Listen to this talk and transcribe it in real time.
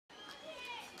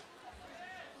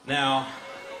Now,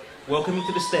 welcome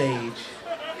to the stage,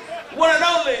 one and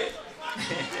only,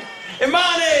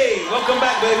 Imanii! Welcome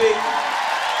back, baby.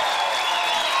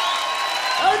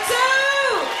 N.O.T!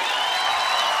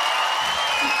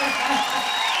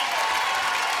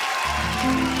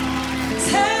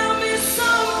 Tell me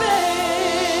something.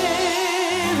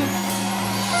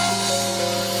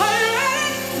 Are you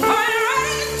ready? Are you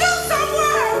ready to do some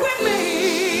work with me?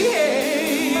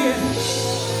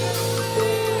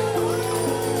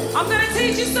 I'm gonna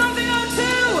teach you something or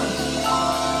two.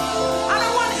 I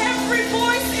don't want every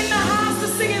voice in the house to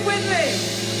sing it with me.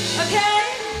 Okay?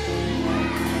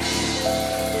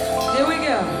 Here we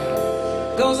go.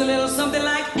 Goes a little something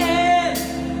like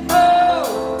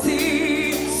N.O.T.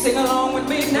 Sing along with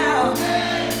me now.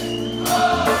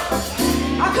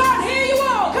 I can't hear you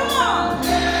all. Come on.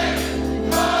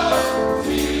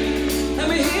 Let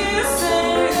me hear you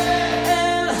sing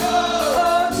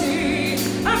N.O.T.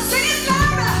 I'm singing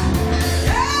louder.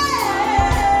 Hey.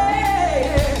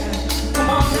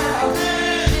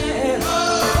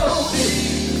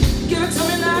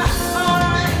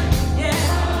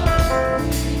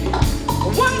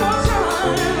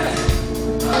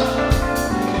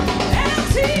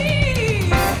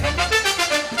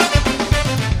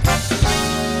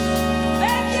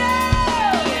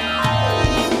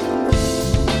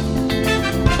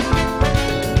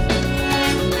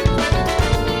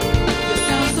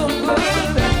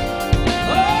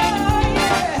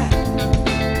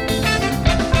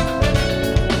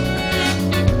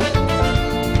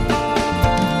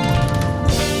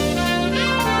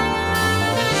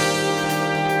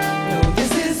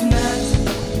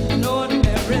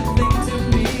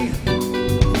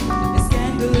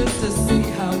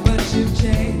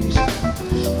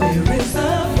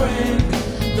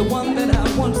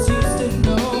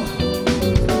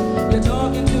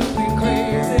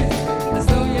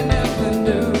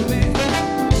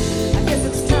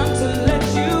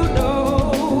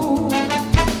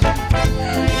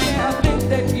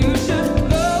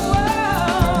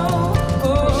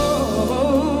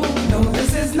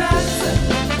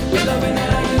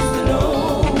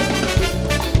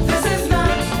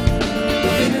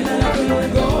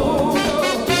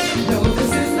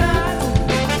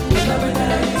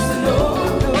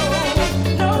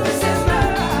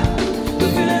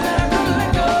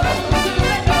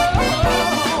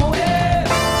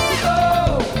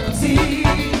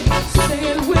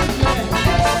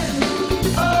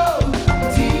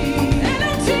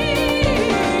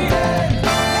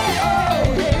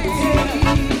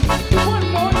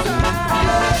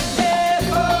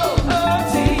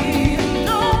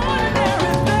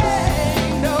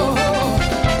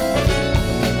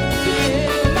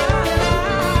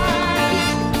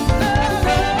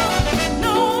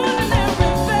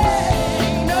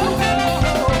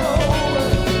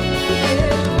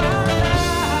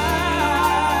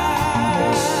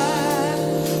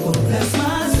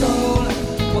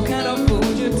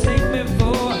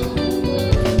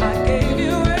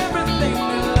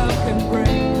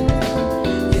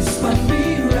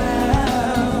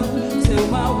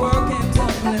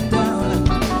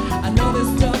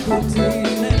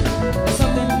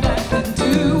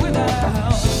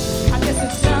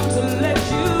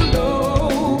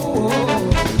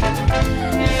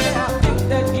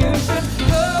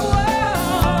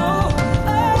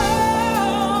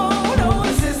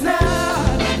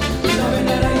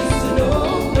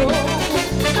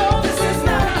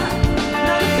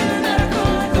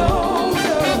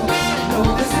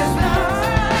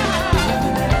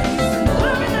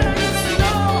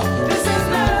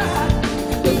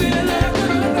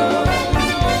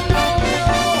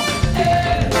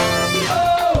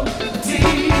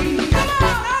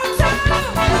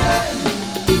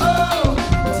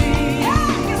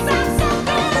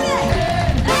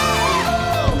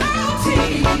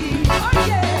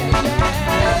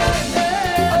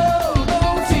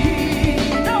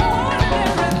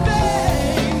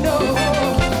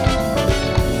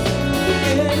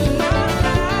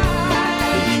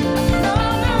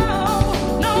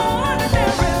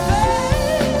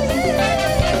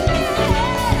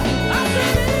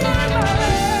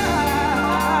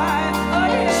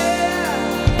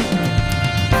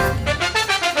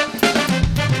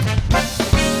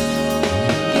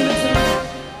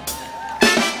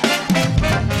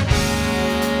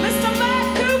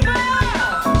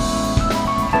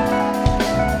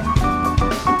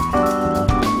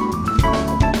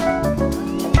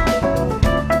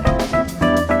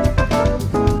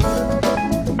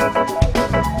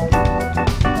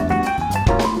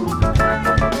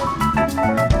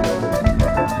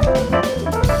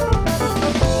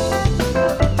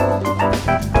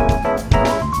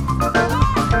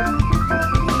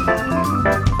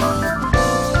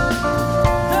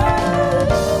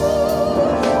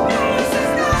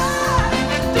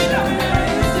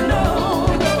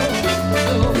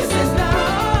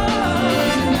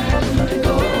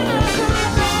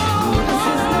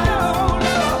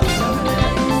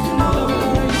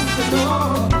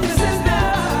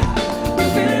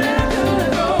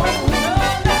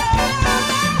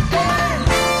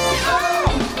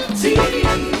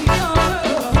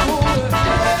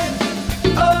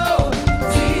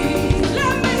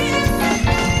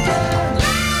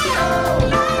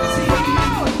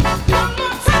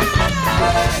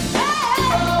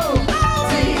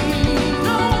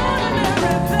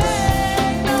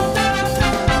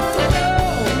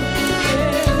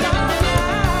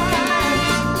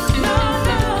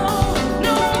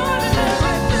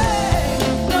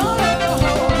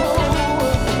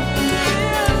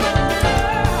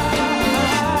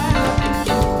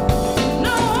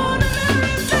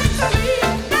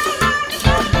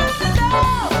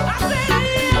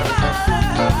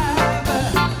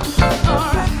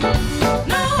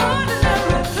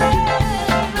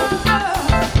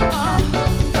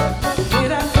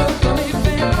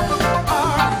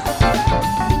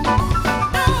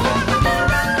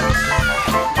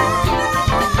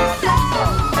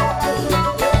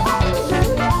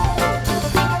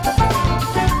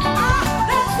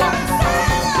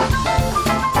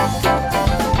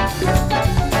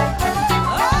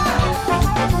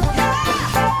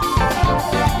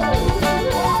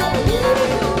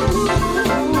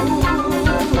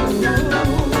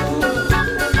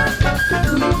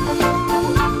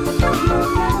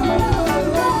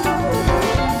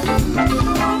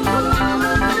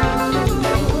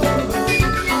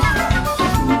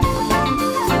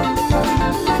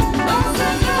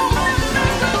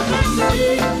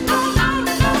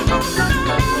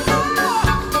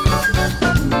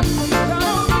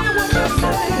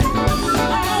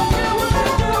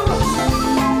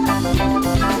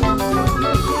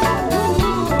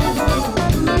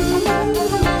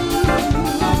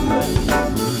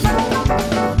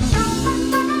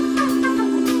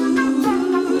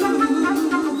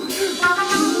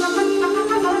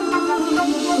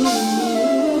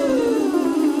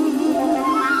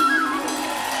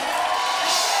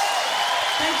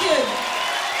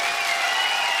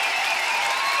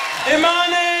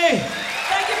 Imanii!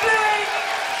 Thank you, Blue.